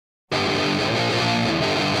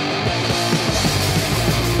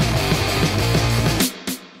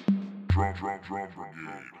Brigade.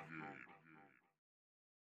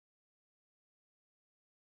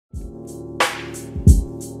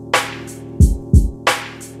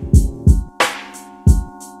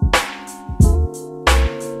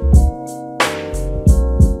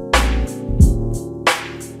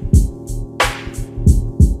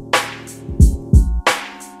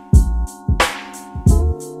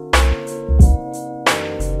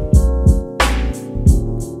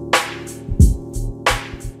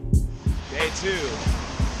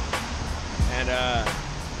 And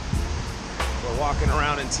we're walking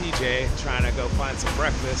around in TJ trying to go find some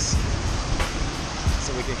breakfast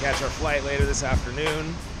so we can catch our flight later this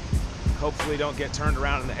afternoon. Hopefully don't get turned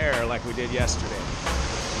around in the air like we did yesterday.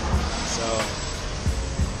 So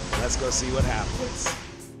let's go see what happens.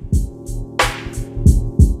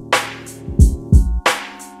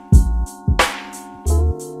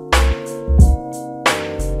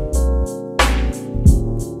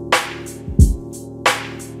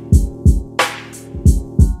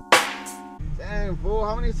 Fool,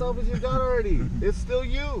 how many selfies you got already? It's still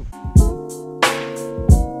you.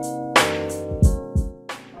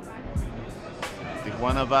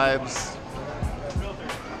 Tijuana vibes.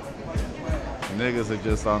 Niggas are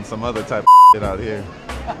just on some other type of shit out here.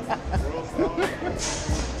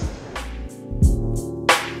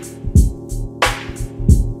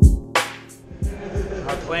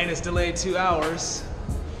 Our plane is delayed 2 hours,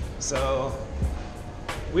 so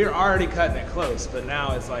we're already cutting it close, but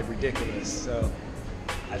now it's like ridiculous. So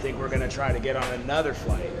I think we're gonna try to get on another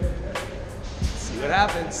flight. See what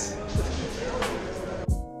happens.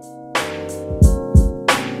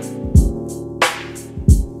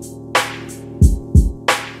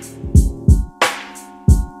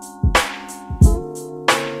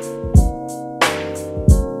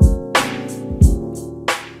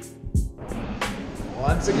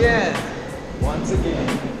 Once again.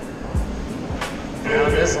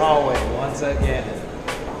 Down this hallway, once again.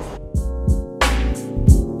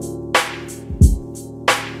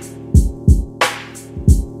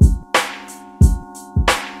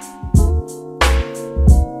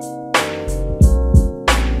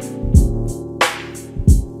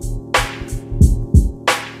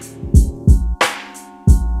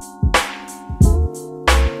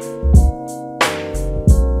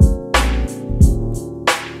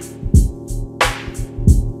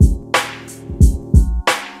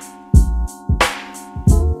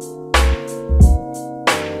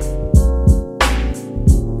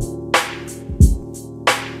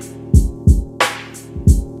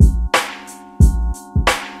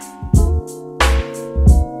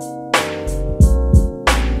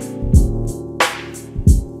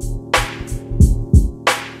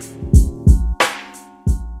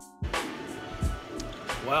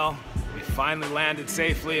 Well, we finally landed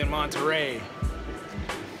safely in Monterrey.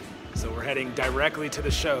 So we're heading directly to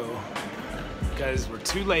the show because we're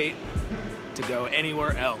too late to go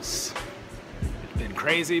anywhere else. It's been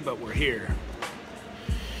crazy, but we're here.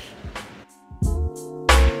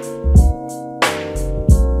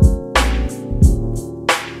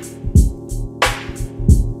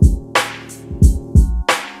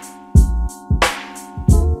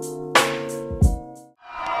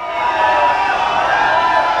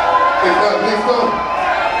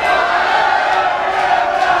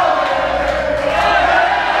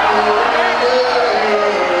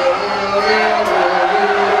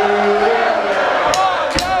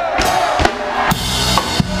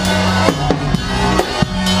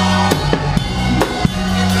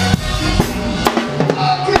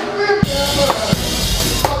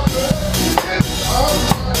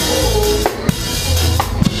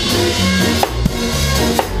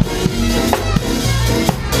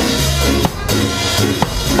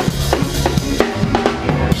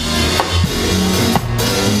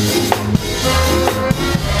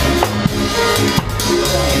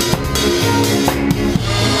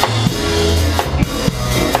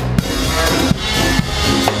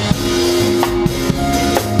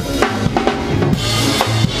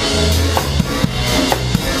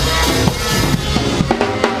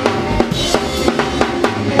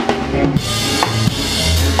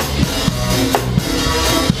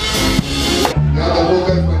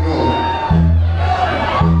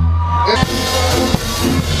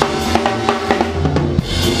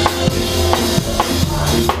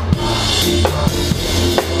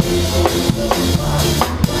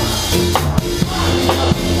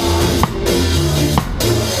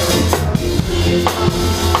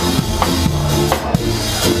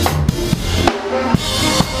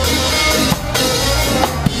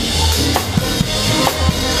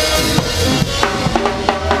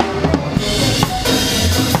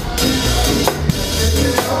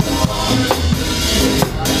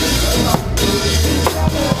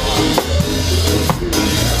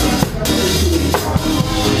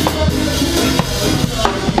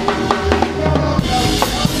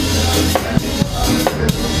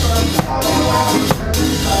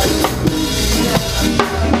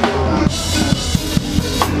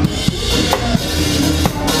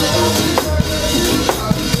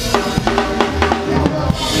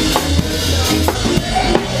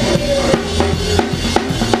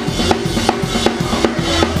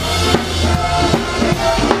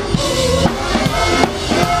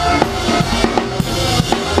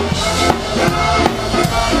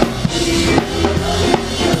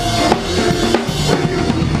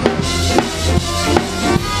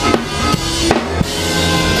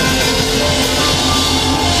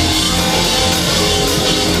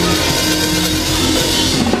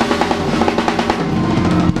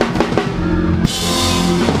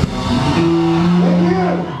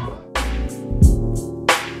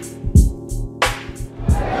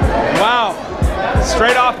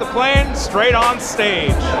 on stage.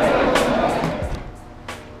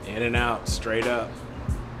 In and out, straight up.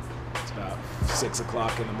 It's about 6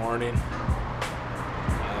 o'clock in the morning.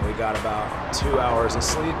 We got about 2 hours of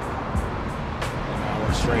sleep. And now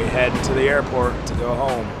we're straight heading to the airport to go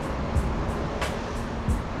home.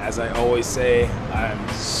 As I always say, I'm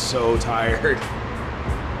so tired.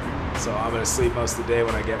 So I'm gonna sleep most of the day.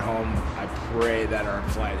 When I get home, I pray that our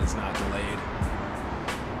flight is not delayed.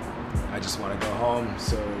 I just wanna go home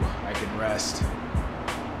so I can rest.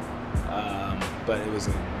 But it was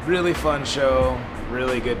a really fun show,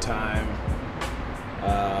 really good time.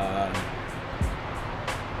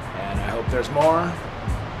 And I hope there's more.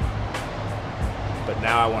 But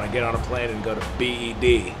now I wanna get on a plane and go to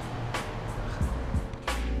BED.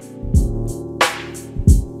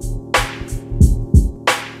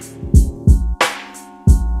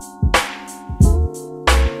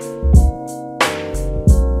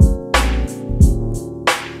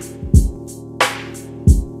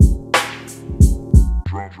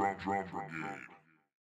 Drum Brigade.